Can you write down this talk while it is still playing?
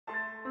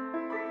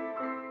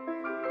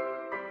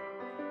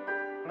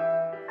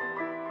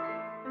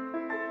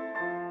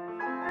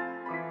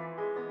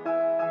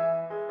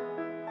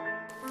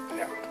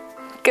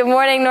Good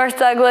morning, North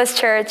Douglas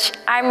Church.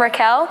 I'm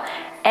Raquel,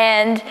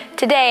 and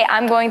today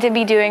I'm going to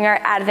be doing our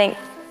Advent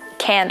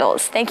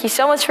candles. Thank you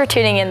so much for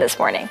tuning in this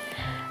morning.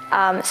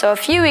 So a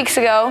few weeks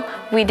ago,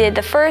 we did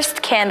the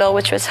first candle,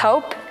 which was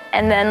hope,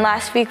 and then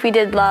last week we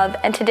did love,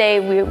 and today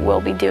we will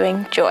be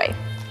doing joy.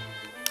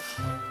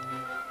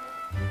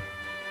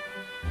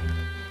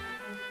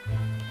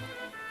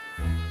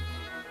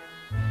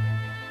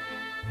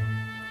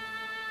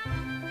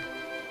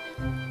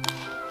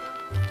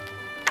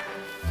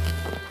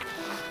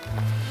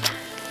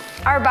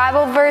 Our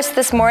Bible verse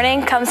this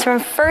morning comes from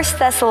 1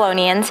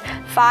 Thessalonians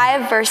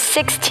 5, verse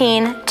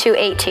 16 to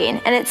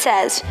 18, and it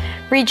says,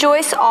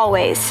 "Rejoice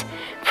always,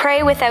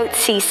 pray without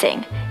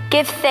ceasing,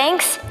 give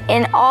thanks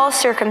in all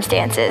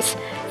circumstances,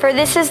 for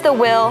this is the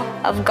will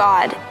of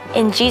God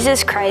in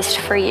Jesus Christ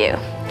for you."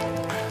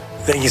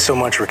 Thank you so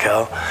much,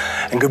 Raquel.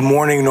 And good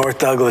morning, North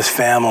Douglas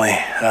family.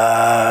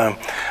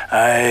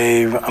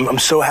 I'm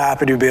so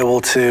happy to be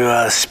able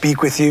to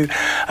speak with you.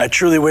 I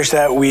truly wish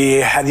that we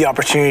had the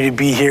opportunity to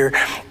be here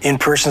in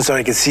person so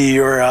I could see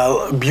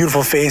your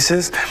beautiful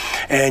faces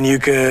and you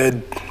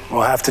could,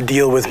 well, have to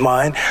deal with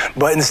mine.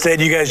 But instead,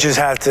 you guys just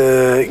have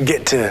to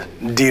get to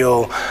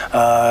deal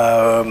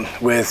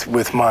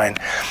with mine.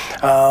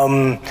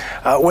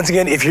 Once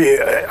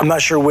again, I'm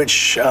not sure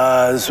which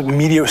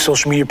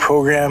social media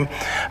program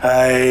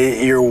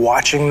you're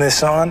watching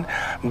this on,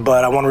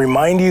 but I want to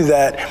remind you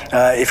that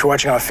if you're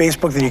watching on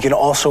Facebook, then you can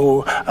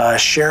also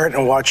share it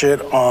and watch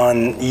it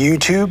on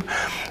YouTube.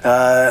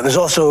 There's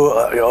also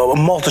a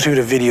multitude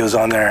of videos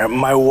on there.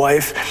 My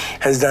wife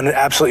has done an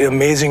absolutely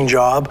amazing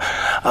job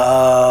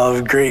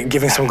of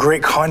giving some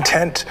great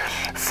content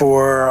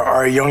for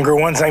our younger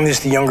ones. Not even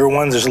just the younger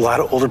ones, there's a lot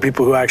of older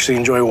people who actually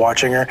enjoy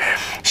watching her.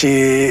 She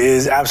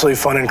is absolutely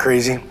fun and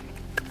crazy.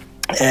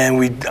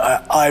 And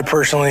I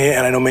personally,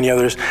 and I know many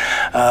others,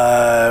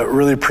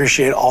 really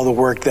appreciate all the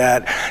work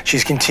that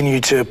she's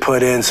continued to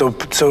put in. So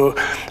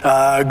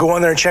go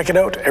on there and check it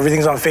out.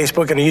 Everything's on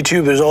Facebook and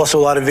YouTube. There's also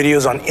a lot of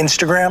videos on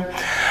Instagram.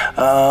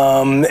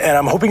 And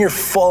I'm hoping you're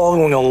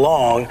following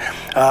along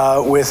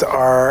with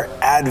our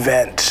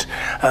Advent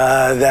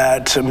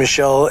that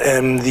Michelle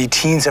and the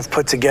teens have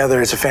put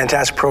together. It's a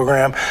fantastic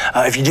program.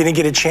 If you didn't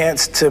get a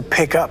chance to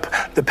pick up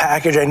the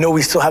package, I know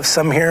we still have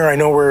some here. I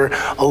know we're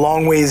a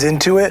long ways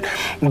into it.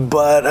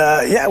 But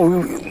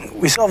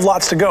we still have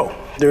lots to go.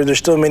 There's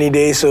still many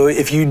days, so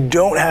if you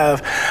don't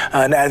have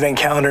an Advent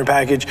calendar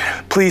package,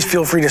 please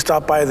feel free to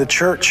stop by the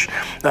church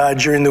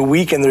during the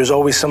week, and there's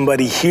always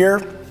somebody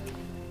here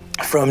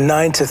from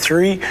 9 to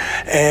 3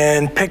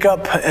 and pick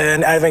up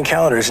an Advent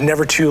calendar. It's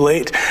never too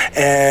late,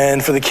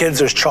 and for the kids,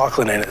 there's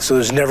chocolate in it, so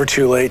there's never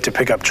too late to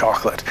pick up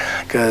chocolate,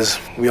 because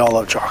we all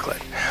love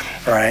chocolate,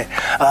 all right?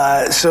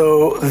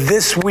 So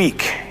this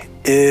week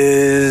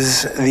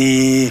is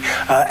the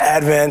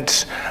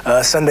Advent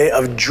Sunday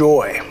of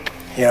joy,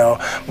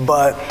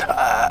 but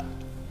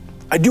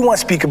I do want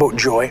to speak about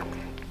joy.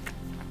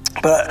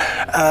 But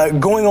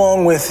going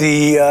along with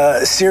the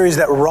series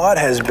that Rod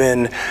has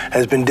been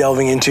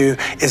delving into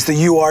is the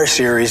You Are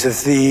series.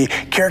 It's the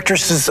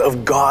characteristics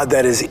of God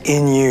that is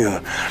in you.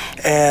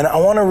 And I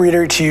want to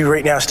reiterate to you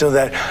right now still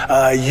that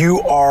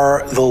you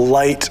are the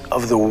light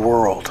of the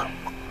world.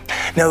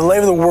 Now, the light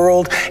of the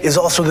world is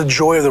also the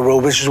joy of the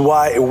world, which is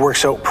why it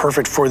works out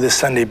perfect for this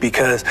Sunday,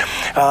 because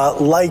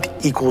light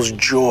equals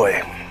joy.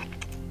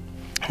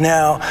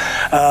 Now,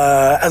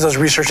 as I was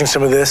researching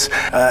some of this,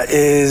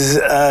 is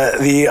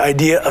the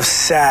idea of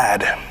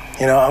SAD.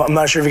 I'm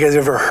not sure if you guys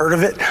have ever heard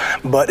of it,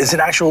 but it's an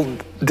actual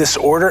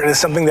disorder, and it's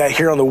something that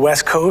here on the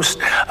West Coast,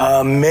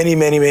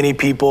 many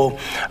people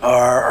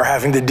are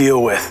having to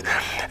deal with.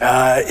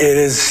 It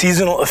is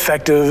seasonal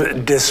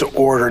affective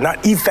disorder,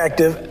 not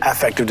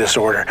affective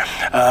disorder.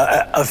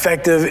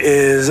 Affective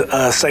is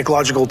a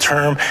psychological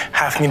term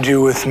having to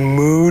do with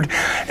mood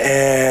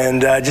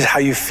and just how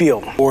you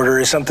feel. Disorder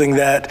is something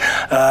that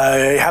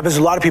happens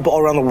to a lot of people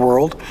all around the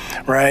world,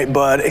 right?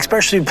 But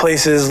especially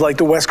places like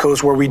the West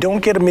Coast where we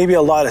don't get maybe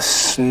a lot of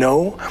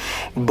snow,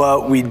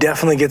 but we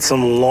definitely get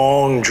some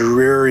long,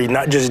 dreary,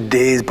 not just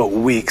days, but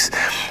weeks.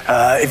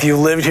 If you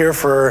lived here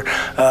for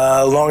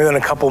longer than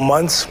a couple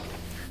months,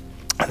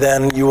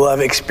 then you will have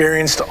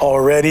experienced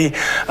already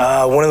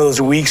one of those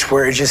weeks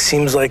where it just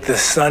seems like the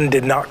sun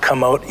did not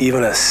come out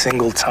even a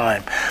single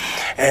time.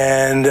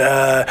 And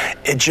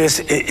it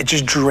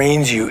just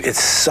drains you. It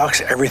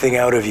sucks everything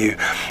out of you.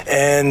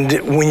 And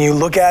when you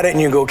look at it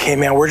and you go, okay,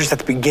 man, we're just at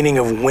the beginning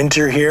of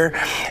winter here.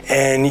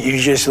 And you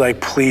just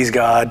like, please,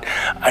 God,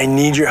 I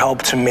need your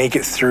help to make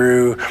it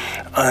through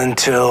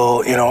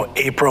until,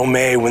 April,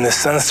 May, when the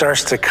sun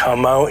starts to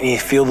come out and you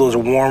feel those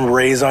warm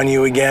rays on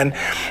you again,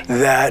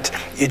 that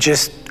it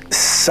just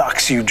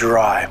sucks you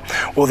dry.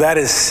 Well, that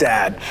is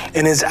SAD,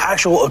 and is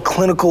a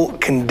clinical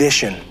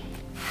condition.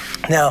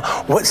 Now,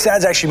 what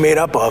SAD's actually made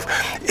up of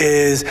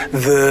is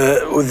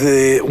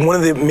one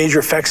of the major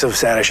effects of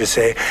SAD, I should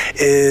say,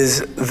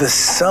 is the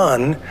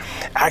sun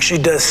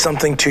actually does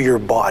something to your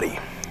body.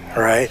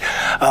 Right?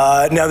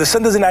 Now, the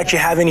sun doesn't actually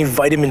have any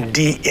vitamin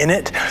D in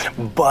it,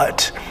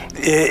 but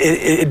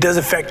it does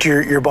affect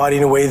your body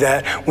in a way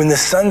that when the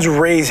sun's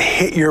rays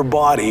hit your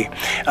body,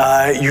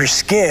 your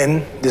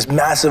skin, this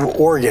massive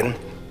organ,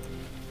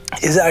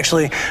 is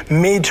actually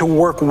made to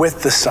work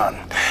with the sun.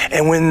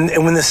 And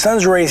when the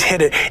sun's rays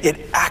hit it,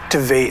 it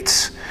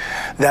activates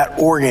that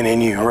organ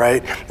in you,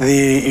 right?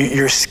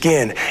 Your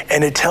skin.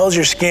 And it tells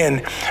your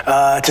skin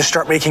to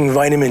start making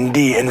vitamin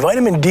D. And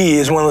vitamin D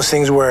is one of those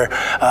things where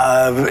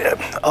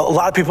a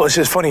lot of people, it's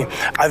just funny,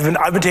 I've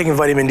been taking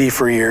vitamin D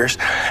for years,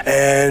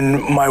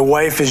 and my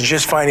wife is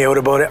just finding out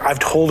about it. I've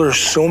told her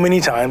so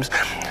many times.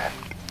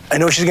 I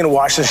know she's gonna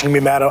watch this, she's gonna be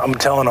mad I'm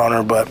telling on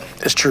her, but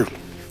it's true.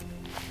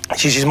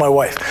 She's my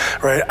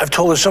wife, right? I've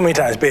told her so many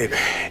times, babe,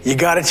 you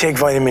gotta take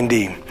vitamin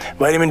D.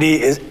 Vitamin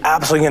D is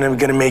absolutely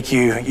gonna make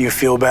you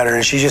feel better.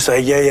 And she's just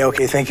like, yeah,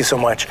 okay, thank you so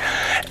much.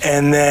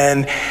 And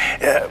then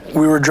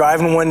we were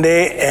driving one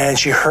day and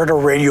she heard a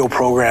radio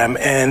program,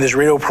 and this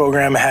radio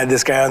program had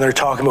this guy on there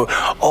talking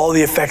about all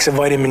the effects of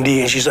vitamin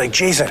D. And she's like,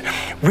 Jason,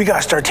 we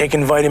gotta start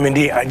taking vitamin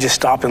D. I just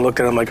stopped and looked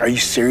at him like, are you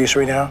serious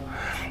right now?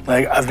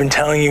 Like, I've been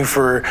telling you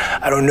for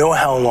I don't know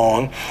how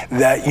long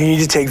that you need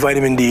to take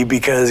vitamin D,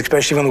 because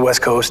especially on the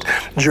West Coast,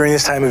 during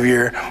this time of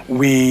year,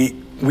 we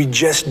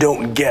just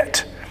don't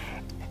get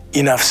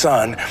enough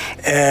sun,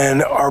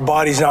 and our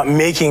body's not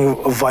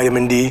making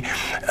vitamin D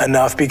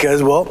enough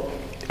because, well,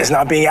 it's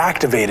not being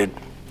activated.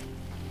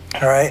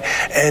 All right,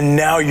 and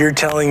now you're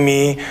telling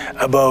me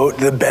about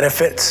the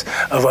benefits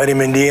of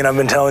vitamin D, and I've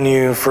been telling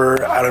you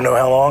for I don't know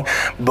how long,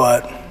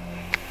 but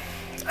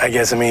I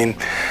mean,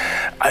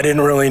 I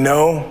didn't really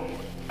know.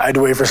 I had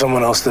to wait for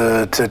someone else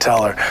to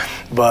tell her,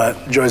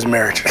 but joys of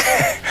marriage.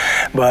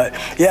 But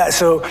yeah,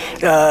 so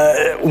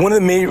one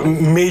of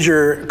the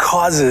major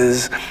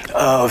causes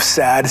of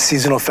SAD,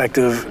 seasonal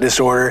affective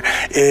disorder,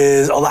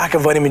 is a lack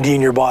of vitamin D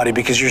in your body,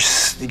 because your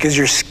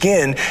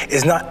skin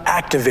is not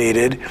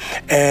activated,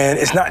 and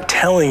it's not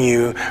telling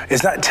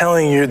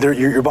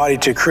your body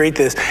to create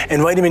this.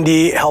 And vitamin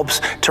D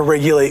helps to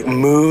regulate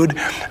mood.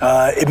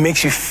 It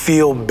makes you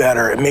feel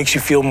better. It makes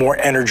you feel more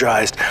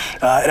energized.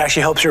 It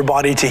actually helps your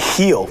body to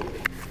heal.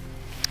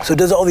 So it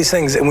does all these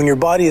things, and when your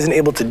body isn't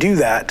able to do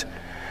that,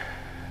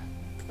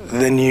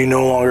 then you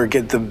no longer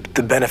get the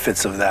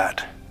benefits of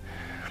that.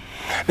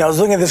 Now, I was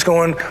looking at this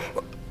going,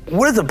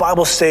 what does the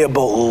Bible say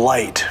about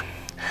light?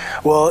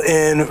 Well,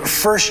 in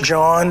 1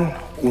 John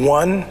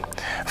 1,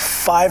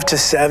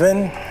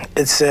 5-7,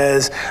 it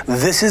says,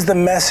 this is the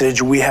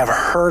message we have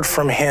heard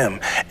from him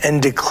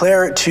and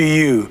declare it to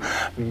you.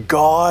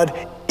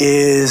 God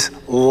is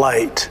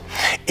light.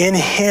 In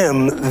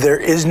him there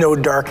is no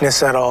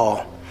darkness at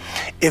all.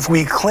 If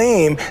we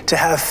claim to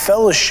have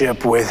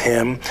fellowship with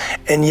him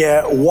and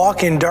yet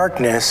walk in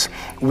darkness,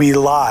 we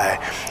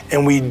lie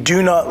and we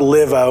do not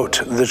live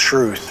out the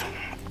truth.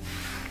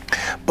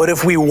 But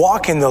if we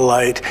walk in the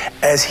light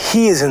as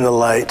he is in the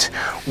light,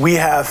 we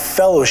have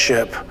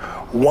fellowship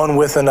one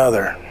with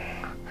another.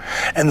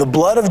 And the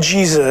blood of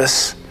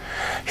Jesus,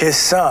 his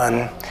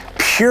son,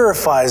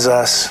 purifies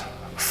us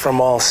from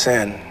all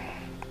sin.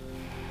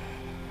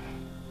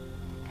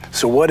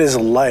 So what is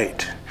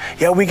light?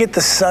 Yeah, we get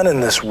the sun in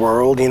this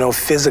world,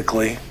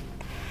 physically,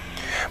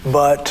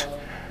 but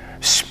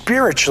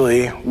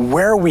spiritually,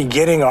 where are we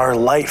getting our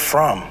light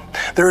from?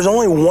 There's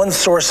only one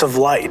source of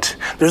light.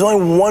 There's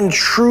only one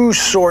true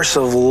source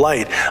of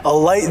light, a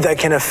light that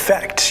can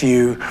affect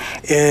you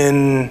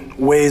in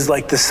ways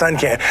like the sun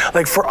can.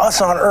 Like for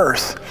us on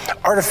Earth,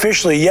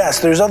 artificially,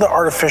 yes, there's other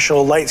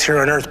artificial lights here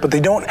on Earth, but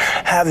they don't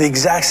have the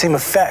exact same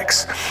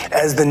effects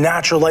as the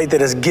natural light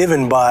that is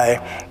given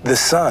by the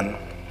sun.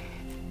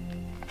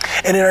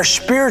 And in our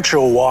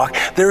spiritual walk,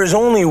 there is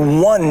only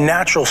one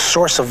natural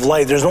source of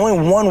light. There's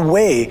only one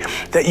way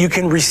that you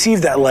can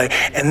receive that light,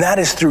 and that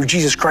is through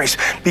Jesus Christ,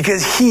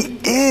 because he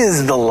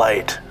is the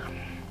light.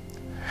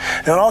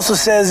 Now it also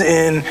says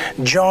in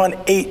John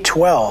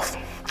 8:12,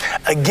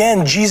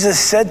 again, Jesus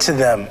said to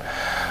them,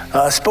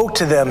 spoke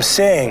to them,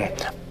 saying,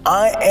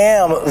 I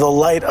am the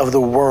light of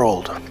the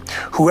world.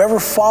 Whoever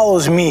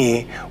follows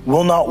me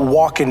will not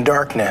walk in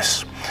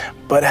darkness,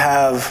 but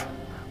have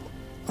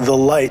the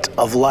light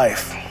of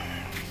life.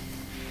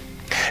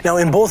 Now,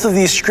 in both of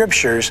these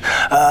scriptures,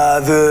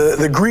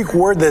 the Greek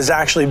word that is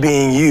actually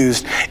being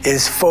used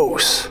is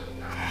phos.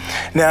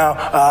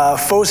 Now,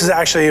 phos is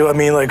actually,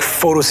 like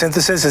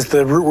photosynthesis is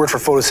the root word for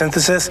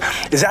photosynthesis.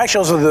 It's actually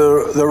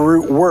also the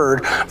root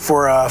word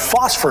for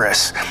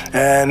phosphorus.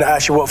 And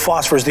actually what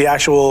phosphorus, the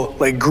actual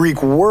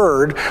Greek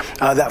word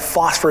that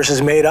phosphorus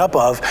is made up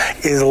of,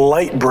 is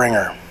light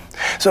bringer.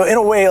 So in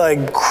a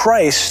way,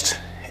 Christ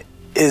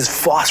is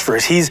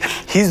phosphorus. He's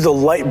the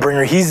light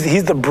bringer.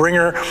 He's the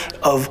bringer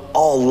of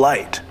all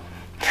light.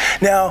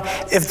 Now,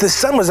 if the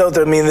sun was out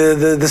there,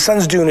 the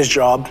sun's doing his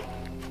job,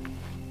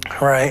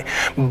 right?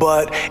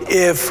 But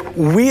if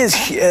we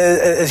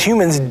as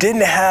humans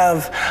didn't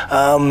have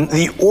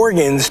the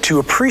organs to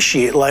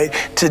appreciate light,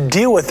 to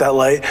deal with that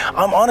light,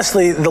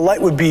 honestly, the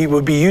light would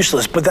be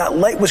useless. But that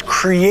light was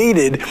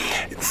created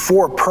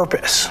for a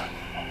purpose.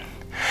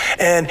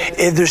 And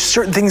there's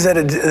certain things that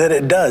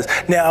it does.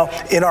 Now,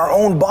 in our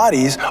own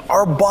bodies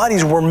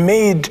were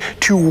made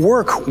to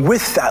work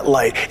with that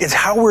light. It's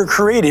how we're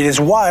created. It's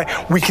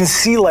why we can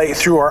see light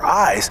through our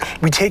eyes.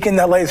 We take in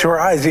that light through our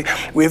eyes.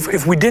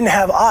 If we didn't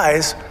have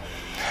eyes,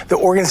 the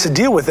organs to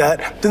deal with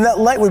that, then that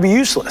light would be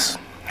useless.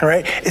 All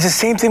right? It's the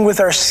same thing with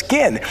our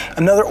skin,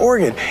 another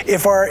organ.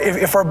 If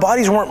our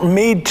bodies weren't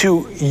made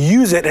to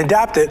use it,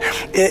 adapt it,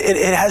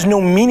 it has no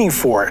meaning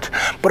for it.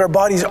 But our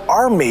bodies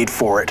are made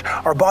for it.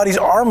 Our bodies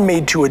are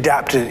made to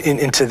adapt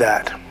into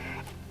that.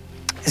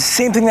 It's the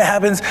same thing that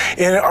happens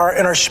in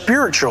our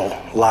spiritual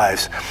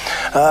lives.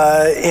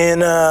 In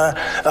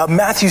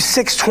Matthew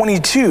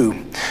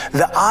 6:22,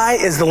 the eye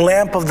is the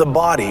lamp of the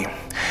body.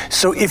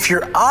 So if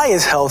your eye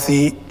is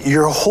healthy,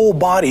 your whole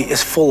body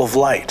is full of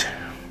light.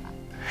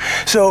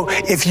 So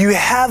if you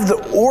have the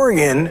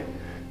organ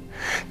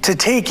to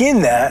take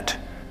in that,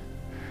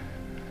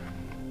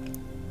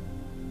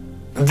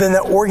 then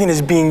that organ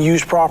is being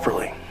used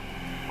properly.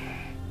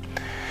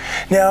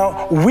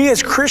 Now, we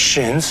as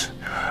Christians,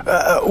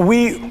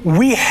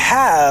 we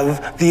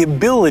have the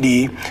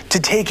ability to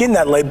take in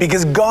that light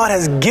because God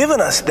has given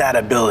us that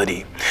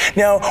ability.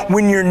 Now,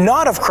 when you're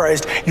not of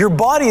Christ, your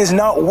body is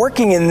not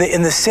working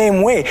in the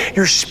same way.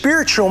 Your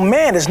spiritual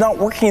man is not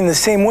working in the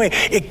same way.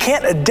 It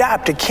can't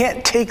adapt. It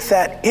can't take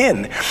that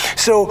in.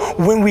 So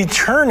when we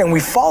turn and we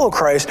follow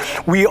Christ,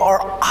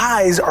 our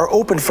eyes are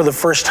open for the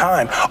first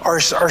time. Our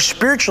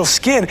spiritual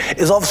skin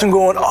is all of a sudden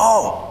going,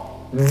 oh,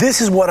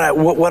 this is what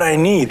I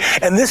need.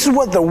 And this is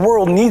what the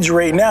world needs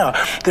right now.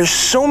 There's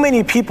so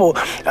many people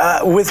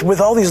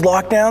with all these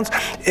lockdowns.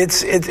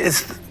 It's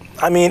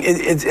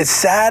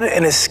sad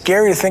and it's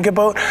scary to think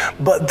about,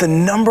 but the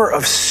number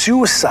of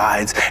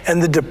suicides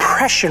and the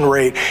depression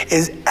rate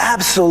is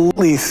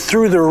absolutely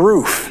through the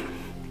roof.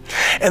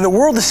 And the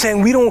world is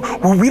saying, we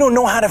don't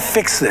know how to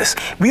fix this.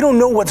 We don't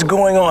know what's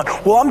going on.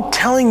 Well, I'm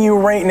telling you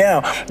right now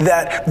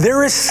that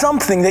there is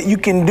something that you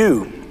can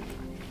do.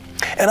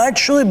 And I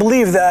truly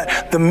believe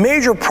that the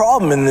major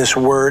problem in this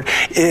world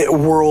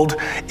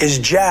is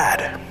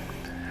J.A.D.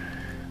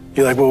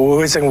 You're like, well,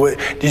 wait a second,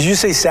 did you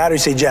say sad or you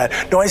say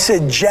J.A.D? No, I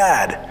said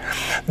J.A.D.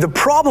 The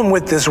problem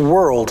with this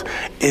world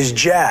is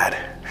J.A.D.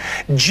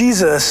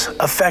 Jesus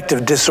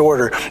affective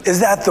disorder, is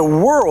that the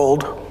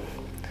world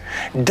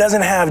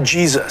doesn't have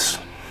Jesus.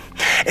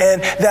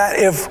 And that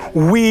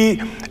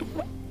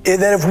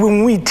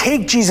when we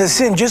take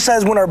Jesus in, just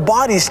as when our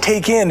bodies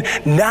take in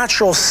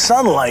natural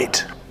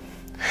sunlight,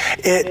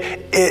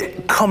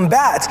 it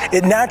combats,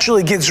 it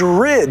naturally gets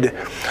rid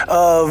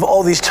of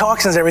all these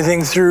toxins,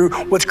 everything through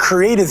what's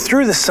created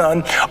through the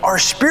sun. Our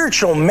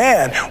spiritual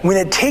man, when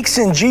it takes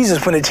in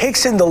Jesus, when it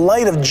takes in the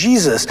light of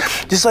Jesus,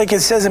 just like it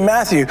says in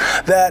Matthew,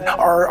 that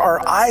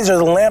our eyes are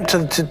the lamp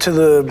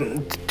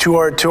to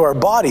our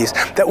bodies,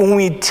 that when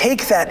we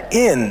take that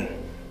in,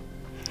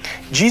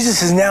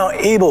 Jesus is now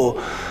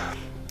able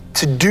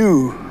to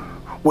do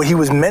what he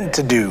was meant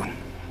to do.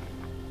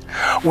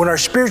 When our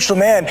spiritual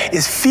man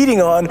is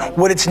feeding on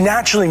what it's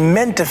naturally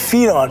meant to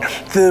feed on,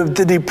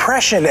 the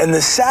depression and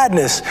the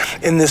sadness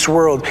in this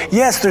world.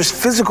 Yes, there's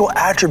physical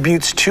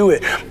attributes to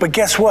it, but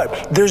guess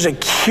what? There's a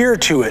cure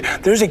to it.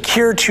 There's a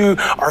cure to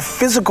our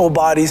physical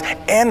bodies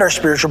and our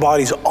spiritual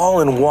bodies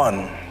all in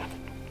one.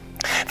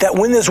 That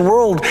when this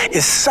world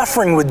is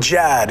suffering with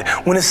J.A.D,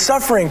 when it's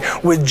suffering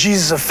with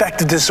Jesus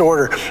affective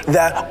disorder,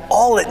 that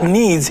all it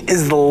needs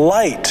is the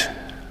light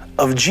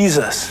of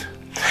Jesus.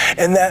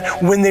 And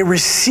that when they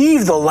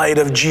receive the light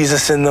of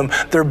Jesus in them,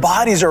 their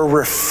bodies are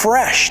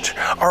refreshed.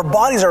 Our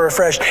bodies are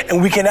refreshed,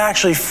 and we can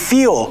actually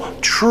feel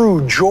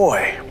true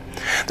joy.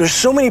 There's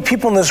so many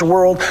people in this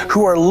world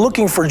who are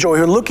looking for joy,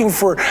 who are looking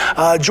for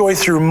joy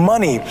through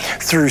money,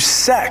 through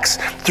sex,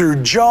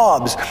 through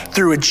jobs,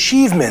 through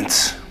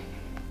achievements.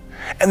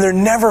 And they're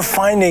never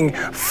finding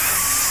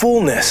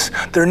fullness.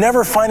 They're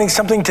never finding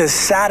something to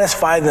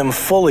satisfy them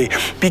fully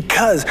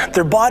because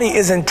their body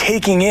isn't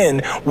taking in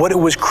what it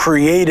was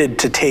created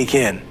to take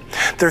in.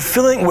 They're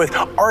filling it with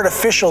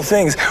artificial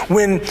things.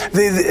 When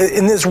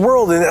in this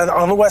world,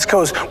 on the West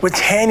Coast, with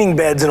tanning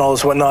beds and all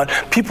this whatnot,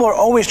 people are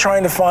always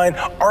trying to find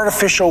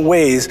artificial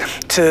ways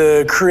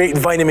to create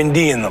vitamin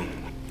D in them.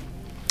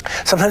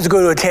 Sometimes I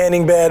go to a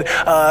tanning bed.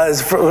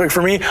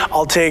 For me,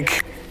 I'll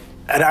take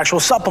an actual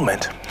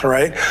supplement,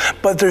 right?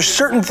 But there's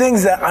certain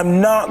things that I'm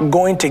not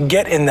going to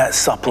get in that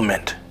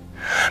supplement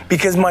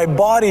because my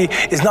body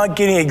is not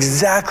getting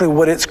exactly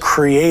what it's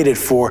created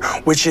for,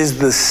 which is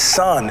the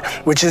sun,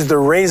 which is the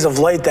rays of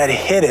light that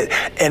hit it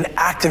and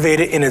activate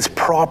it in its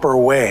proper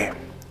way.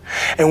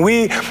 And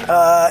we,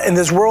 in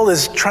this world,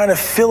 is trying to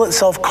fill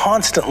itself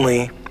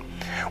constantly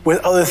with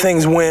other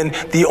things when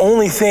the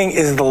only thing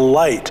is the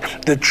light.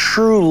 The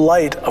true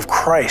light of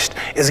Christ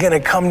is going to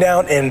come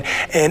down and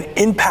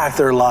impact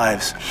their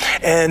lives.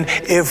 And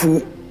if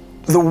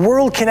the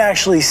world can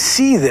actually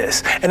see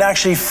this and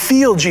actually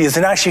feel Jesus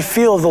and actually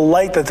feel the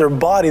light that their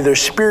body, their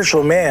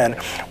spiritual man,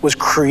 was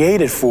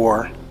created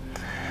for,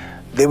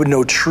 they would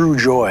know true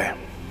joy.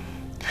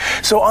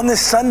 So on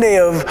this Sunday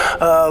of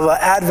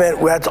Advent,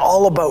 that's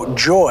all about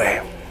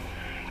joy.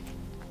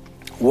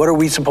 what are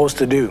we supposed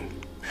to do?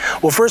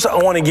 Well, first I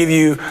want to give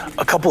you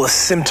a couple of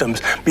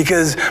symptoms,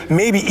 because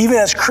maybe even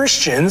as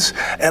Christians,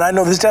 and I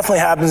know this definitely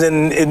happens,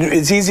 and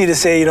it's easy to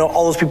say,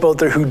 all those people out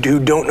there who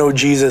don't know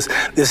Jesus,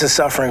 this is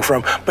suffering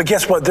from. But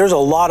guess what? There's a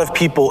lot of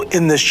people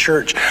in this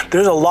church.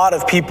 There's a lot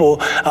of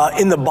people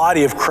in the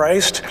body of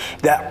Christ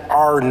that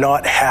are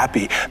not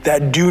happy,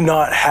 that do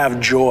not have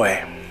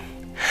joy.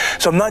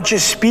 So I'm not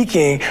just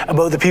speaking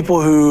about the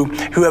people who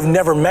have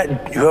never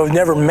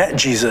met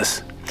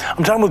Jesus.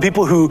 I'm talking about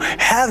people who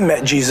have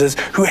met Jesus,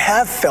 who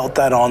have felt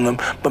that on them,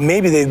 but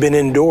maybe they've been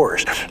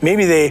indoors.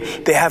 Maybe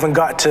they haven't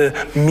got to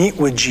meet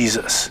with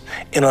Jesus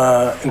in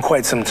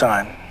quite some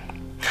time.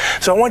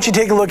 So I want you to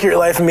take a look at your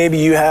life, and maybe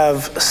you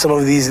have some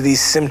of these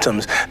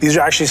symptoms. These are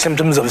actually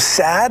symptoms of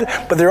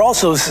SAD, but they're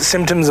also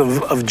symptoms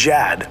of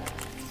J.A.D.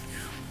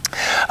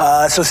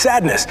 So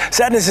sadness.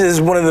 Sadness is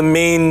one of the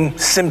main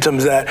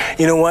symptoms that,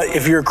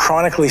 if you're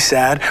chronically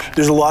sad,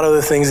 there's a lot of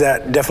other things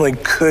that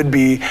definitely could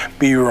be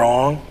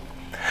wrong.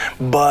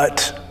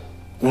 But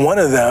one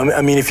of them,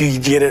 if you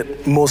get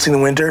it mostly in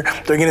the winter,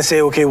 they're going to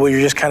say, okay, well, you're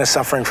just kind of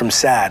suffering from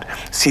SAD,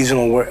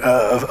 seasonal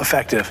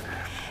affective,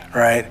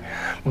 right?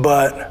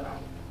 But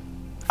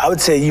I would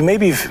say you may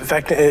be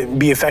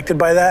affected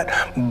by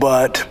that,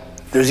 but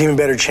there's even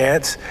better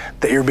chance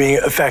that you're being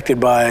affected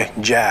by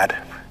J.A.D.,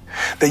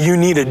 that you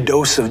need a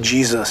dose of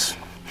Jesus.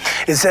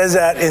 It says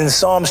that in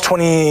Psalms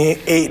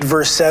 28,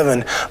 verse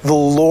 7, the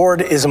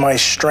Lord is my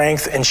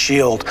strength and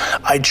shield.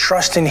 I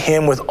trust in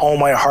him with all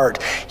my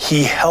heart.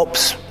 He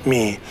helps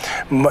me,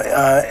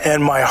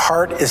 and my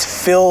heart is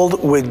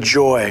filled with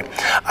joy.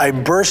 I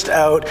burst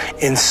out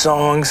in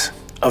songs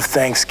of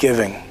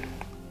thanksgiving.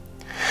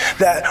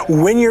 That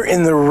when you're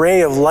in the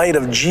ray of light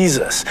of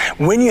Jesus,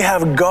 when you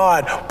have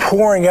God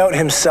pouring out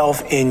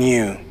himself in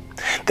you,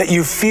 that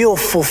you feel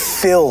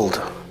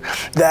fulfilled,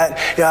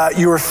 that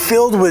you are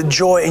filled with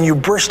joy and you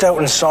burst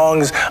out in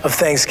songs of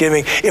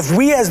thanksgiving. If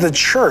we as the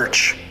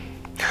church,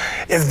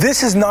 if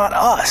this is not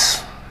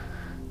us,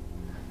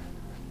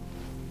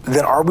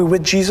 then are we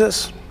with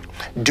Jesus?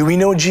 Do we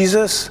know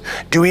Jesus?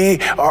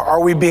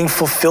 Are we being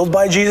fulfilled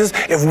by Jesus?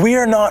 If we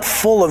are not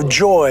full of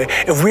joy,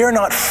 if we are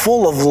not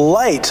full of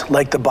light,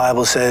 like the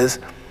Bible says,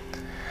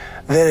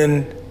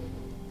 then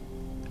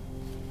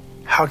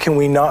how can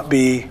we not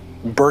be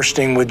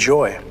bursting with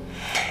joy?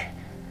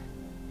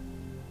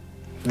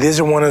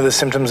 These are one of the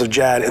symptoms of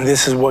J.A.D., and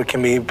this is what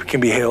can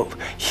be healed.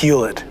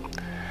 Heal it.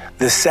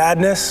 This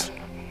sadness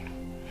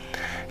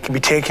can be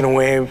taken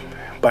away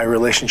by a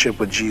relationship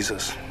with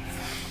Jesus.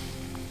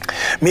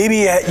 Maybe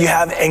you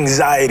have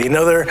anxiety.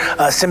 Another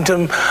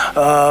symptom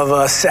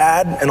of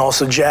SAD and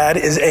also J.A.D.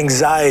 is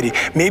anxiety.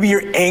 Maybe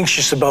you're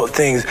anxious about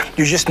things.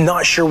 You're just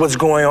not sure what's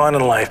going on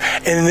in life.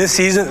 And in this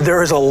season,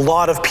 there is a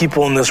lot of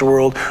people in this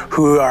world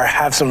who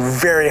have some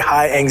very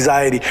high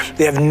anxiety.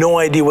 They have no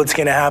idea what's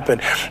going to happen.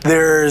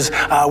 There's,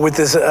 with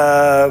this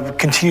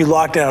continued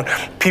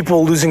lockdown,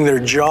 people losing their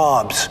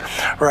jobs,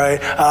 right?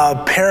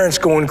 Parents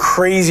going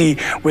crazy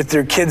with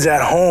their kids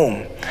at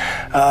home.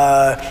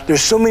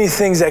 There's so many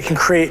things that can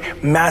create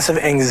massive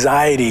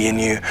anxiety in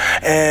you.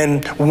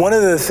 And one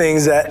of the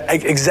things that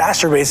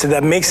exacerbates it,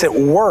 that makes it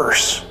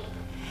worse,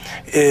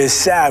 is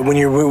SAD. When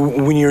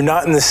you're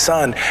not in the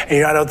sun and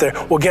you're not out there,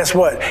 well, guess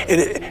what?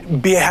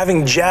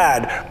 Having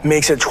J.A.D.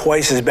 makes it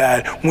twice as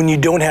bad when you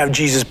don't have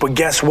Jesus. But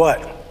guess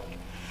what?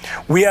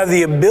 We have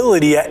the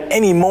ability at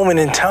any moment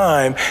in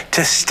time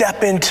to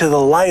step into the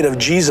light of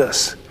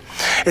Jesus.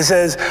 It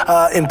says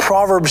in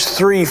Proverbs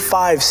 3,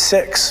 5,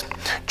 6,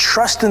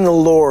 trust in the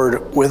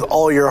Lord with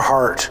all your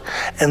heart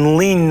and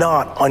lean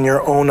not on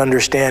your own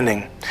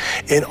understanding.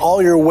 In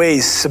all your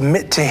ways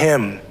submit to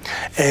him,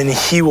 and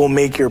he will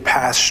make your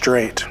path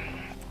straight.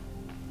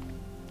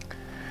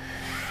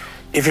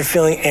 If you're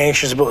feeling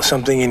anxious about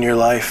something in your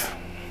life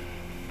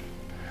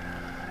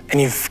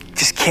and you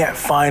just can't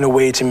find a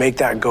way to make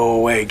that go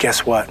away,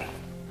 guess what?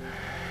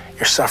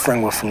 You're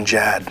suffering from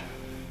J.A.D.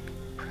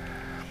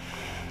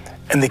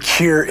 And the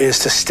cure is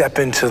to step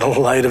into the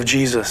light of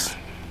Jesus.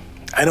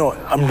 I know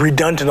I'm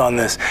redundant on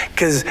this,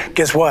 because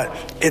guess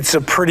what? It's a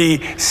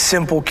pretty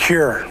simple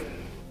cure.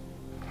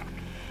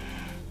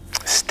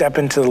 Step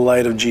into the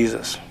light of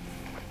Jesus.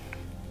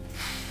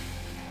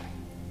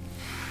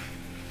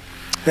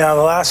 Now,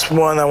 the last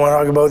one I want to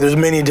talk about, there's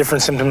many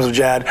different symptoms of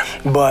J.A.D.,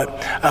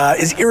 but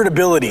is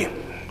irritability.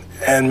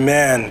 And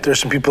man, there's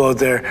some people out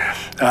there.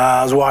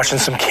 I was watching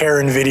some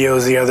Karen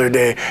videos the other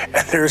day,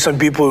 and there are some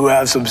people who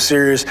have some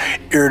serious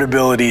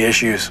irritability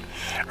issues,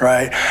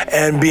 right?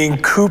 And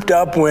being cooped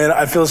up, when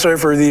I feel sorry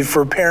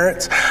for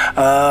parents,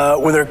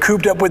 when they're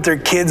cooped up with their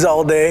kids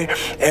all day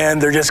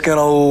and they're just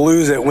gonna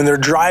lose it. When they're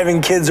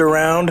driving kids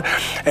around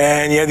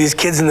and you have these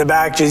kids in the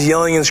back just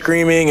yelling and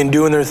screaming and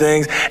doing their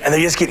things, and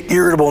they just get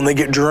irritable and they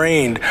get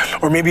drained.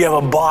 Or maybe you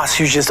have a boss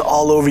who's just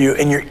all over you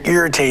and you're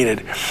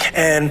irritated.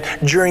 And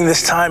during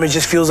this time, it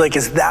just feels like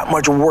it's that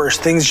much worse.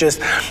 Things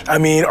just,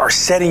 are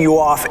setting you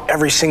off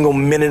every single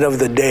minute of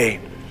the day.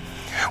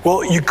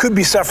 Well, you could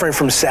be suffering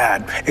from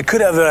SAD. It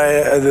could have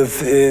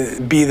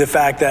be the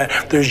fact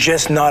that there's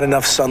just not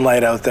enough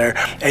sunlight out there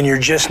and you're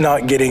just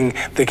not getting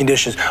the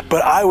conditions.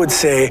 But I would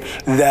say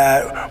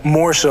that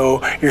more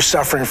so, you're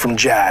suffering from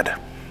J.A.D.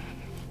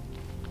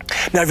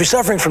 Now, if you're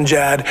suffering from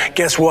J.A.D,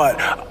 guess what?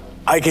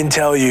 I can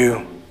tell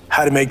you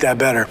how to make that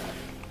better.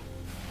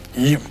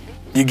 You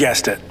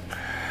guessed it.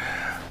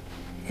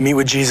 Meet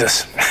with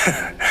Jesus.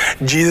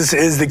 Jesus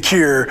is the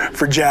cure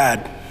for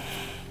J.A.D.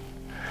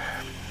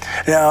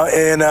 Now,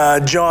 in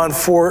John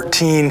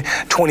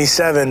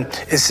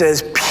 14:27, it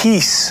says,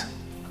 "Peace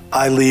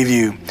I leave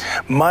you,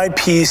 my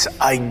peace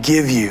I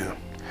give you.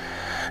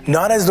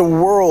 Not as the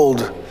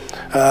world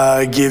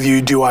give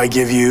you, do I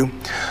give you.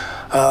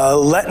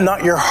 Let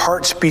not your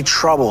hearts be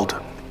troubled,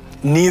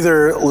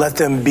 neither let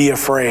them be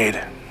afraid."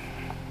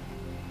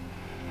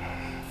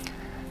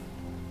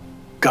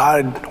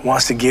 God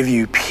wants to give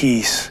you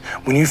peace.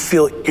 When you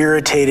feel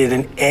irritated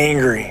and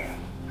angry,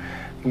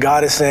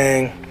 God is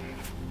saying,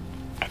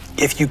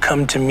 if you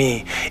come to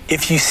me,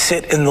 if you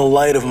sit in the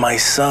light of my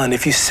Son,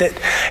 if you sit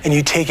and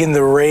you take in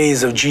the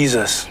rays of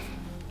Jesus,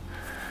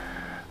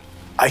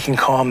 I can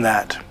calm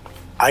that.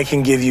 I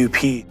can give you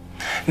peace.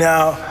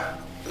 Now,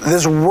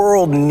 this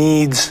world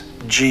needs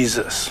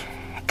Jesus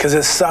because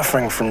it's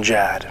suffering from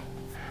J.A.D.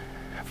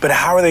 But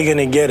how are they going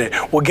to get it?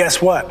 Well,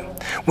 guess what?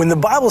 When the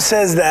Bible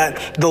says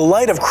that the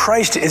light of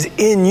Christ is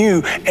in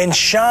you and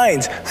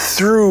shines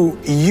through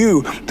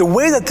you, the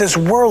way that this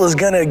world is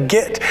going to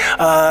get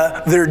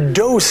their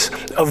dose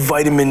of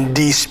vitamin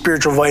D,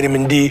 spiritual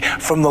vitamin D,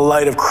 from the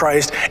light of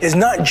Christ is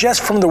not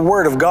just from the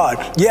Word of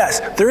God. Yes,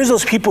 there is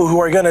those people who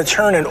are going to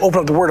turn and open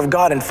up the Word of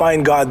God and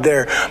find God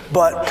there.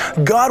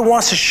 But God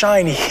wants to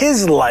shine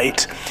His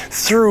light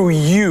through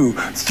you,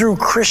 through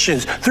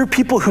Christians, through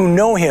people who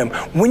know Him.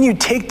 When you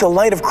take the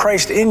light of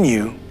Christ in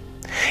you,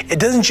 it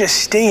doesn't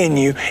just stay in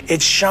you,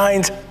 it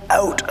shines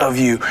out of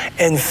you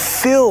and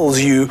fills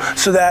you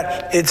so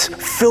that it's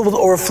filled with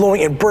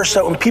overflowing and bursts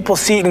out, and people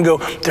see it and go,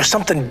 there's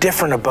something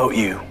different about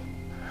you.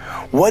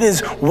 What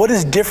is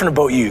different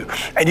about you?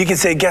 And you can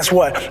say, guess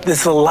what? This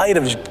is the light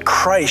of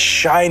Christ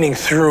shining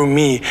through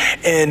me.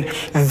 And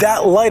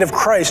that light of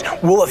Christ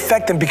will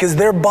affect them because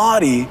their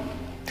body,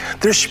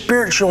 their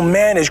spiritual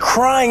man is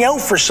crying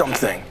out for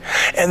something.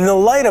 And the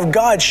light of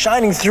God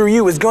shining through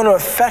you is going to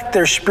affect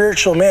their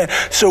spiritual man.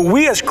 So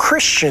we as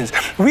Christians,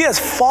 we as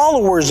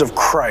followers of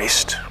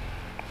Christ,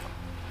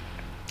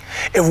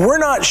 if we're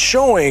not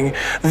showing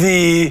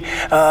the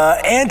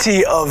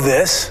anti of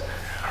this,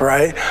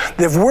 right?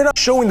 If we're not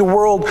showing the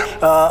world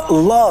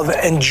love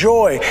and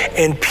joy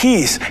and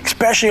peace,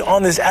 especially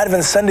on this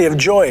Advent Sunday of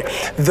joy,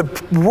 the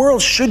world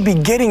should be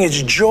getting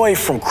its joy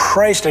from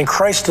Christ and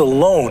Christ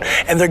alone.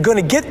 And they're going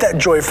to get that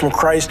joy from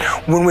Christ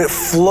when it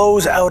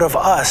flows out of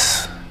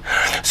us.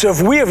 So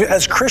if we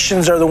as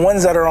Christians are the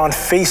ones that are on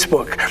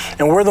Facebook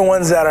and we're the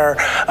ones that are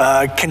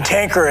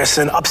cantankerous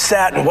and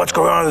upset and what's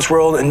going on in this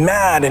world and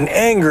mad and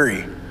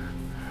angry,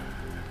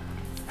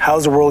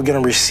 how's the world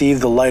going to receive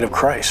the light of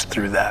Christ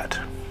through that?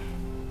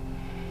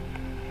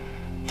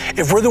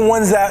 If we're the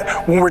ones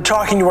that, when we're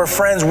talking to our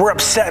friends, we're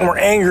upset and we're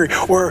angry,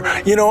 or,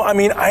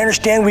 I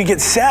understand we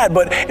get sad,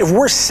 but if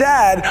we're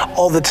sad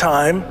all the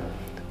time,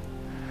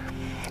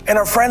 and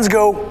our friends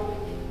go,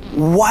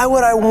 why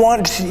would I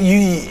want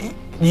you,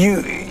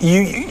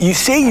 you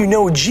say you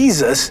know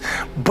Jesus,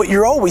 but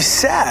you're always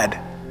sad.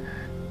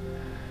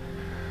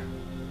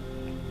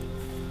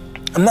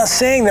 I'm not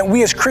saying that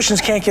we as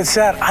Christians can't get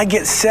sad. I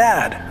get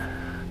sad.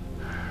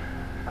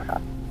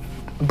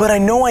 But I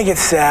know I get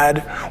sad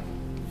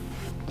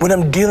when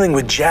I'm dealing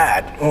with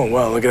J.A.D. Oh,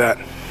 wow, look at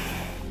that.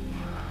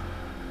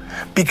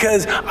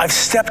 Because I've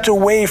stepped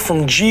away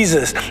from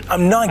Jesus.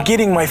 I'm not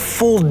getting my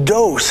full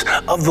dose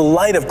of the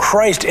light of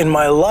Christ in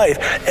my life,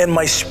 and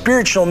my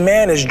spiritual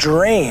man is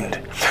drained.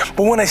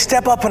 But when I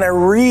step up and I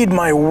read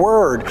my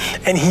word,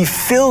 and He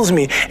fills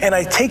me, and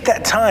I take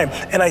that time,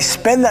 and I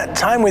spend that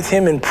time with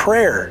Him in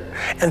prayer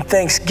and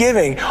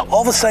thanksgiving,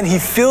 all of a sudden He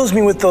fills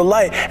me with the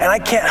light, and I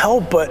can't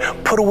help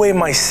but put away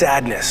my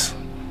sadness.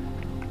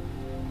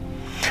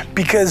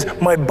 Because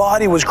my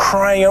body was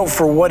crying out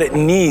for what it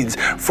needs,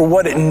 for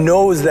what it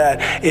knows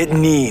that it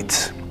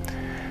needs.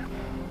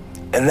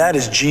 And that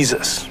is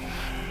Jesus.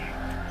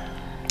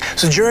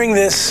 So during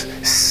this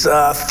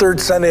third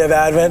Sunday of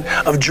Advent,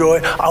 of joy,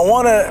 I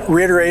want to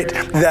reiterate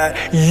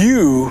that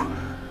you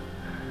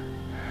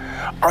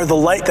are the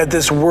light that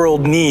this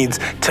world needs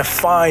to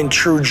find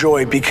true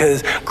joy,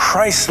 because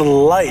Christ's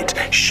light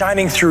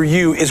shining through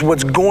you is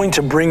what's going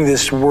to bring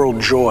this world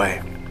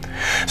joy.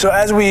 So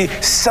as we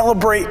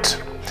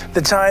celebrate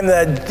the time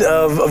that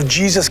of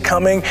Jesus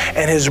coming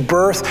and His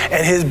birth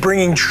and His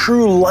bringing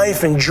true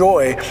life and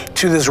joy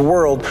to this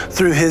world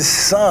through His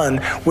Son,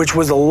 which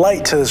was a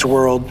light to this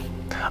world,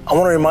 I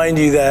want to remind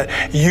you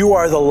that you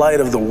are the light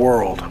of the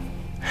world,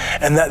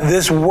 and that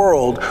this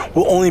world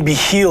will only be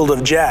healed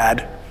of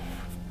J.A.D.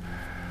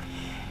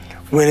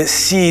 when it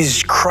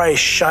sees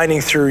Christ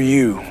shining through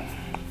you.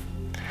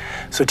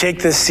 So take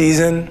this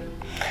season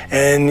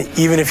And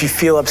even if you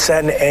feel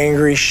upset and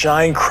angry,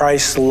 shine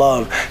Christ's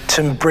love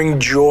to bring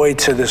joy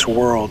to this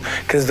world,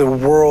 because the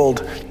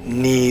world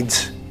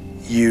needs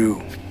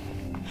you.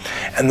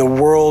 And the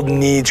world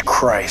needs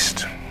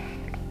Christ.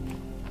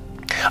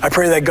 I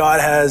pray that God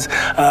has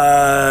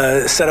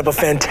set up a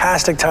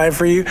fantastic time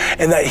for you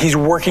and that He's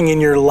working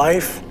in your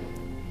life.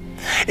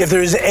 If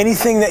there's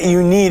anything that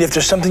you need, if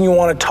there's something you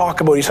want to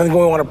talk about, something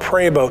you want to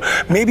pray about,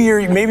 maybe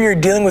you're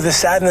dealing with a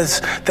sadness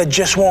that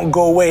just won't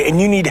go away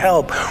and you need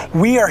help,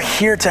 we are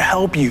here to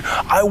help you.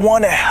 I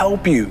want to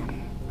help you.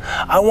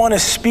 I want to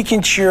speak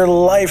into your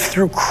life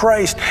through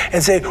Christ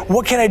and say,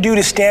 what can I do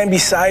to stand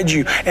beside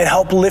you and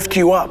help lift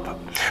you up?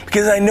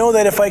 Because I know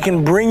that if I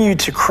can bring you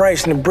to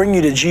Christ and bring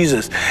you to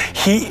Jesus,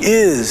 He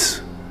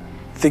is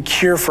the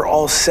cure for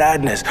all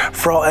sadness,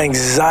 for all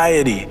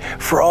anxiety,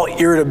 for all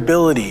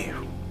irritability.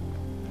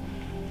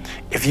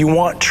 If you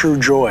want true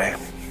joy,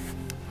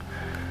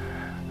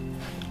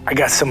 I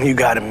got someone you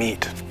got to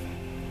meet.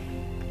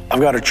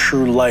 I've got a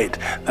true light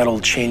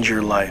that'll change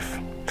your life.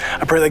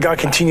 I pray that God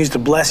continues to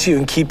bless you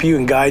and keep you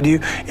and guide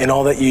you in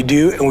all that you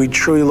do, and we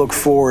truly look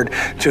forward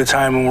to a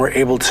time when we're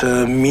able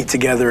to meet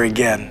together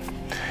again.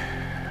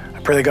 I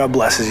pray that God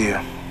blesses you.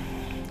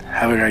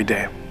 Have a great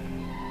day.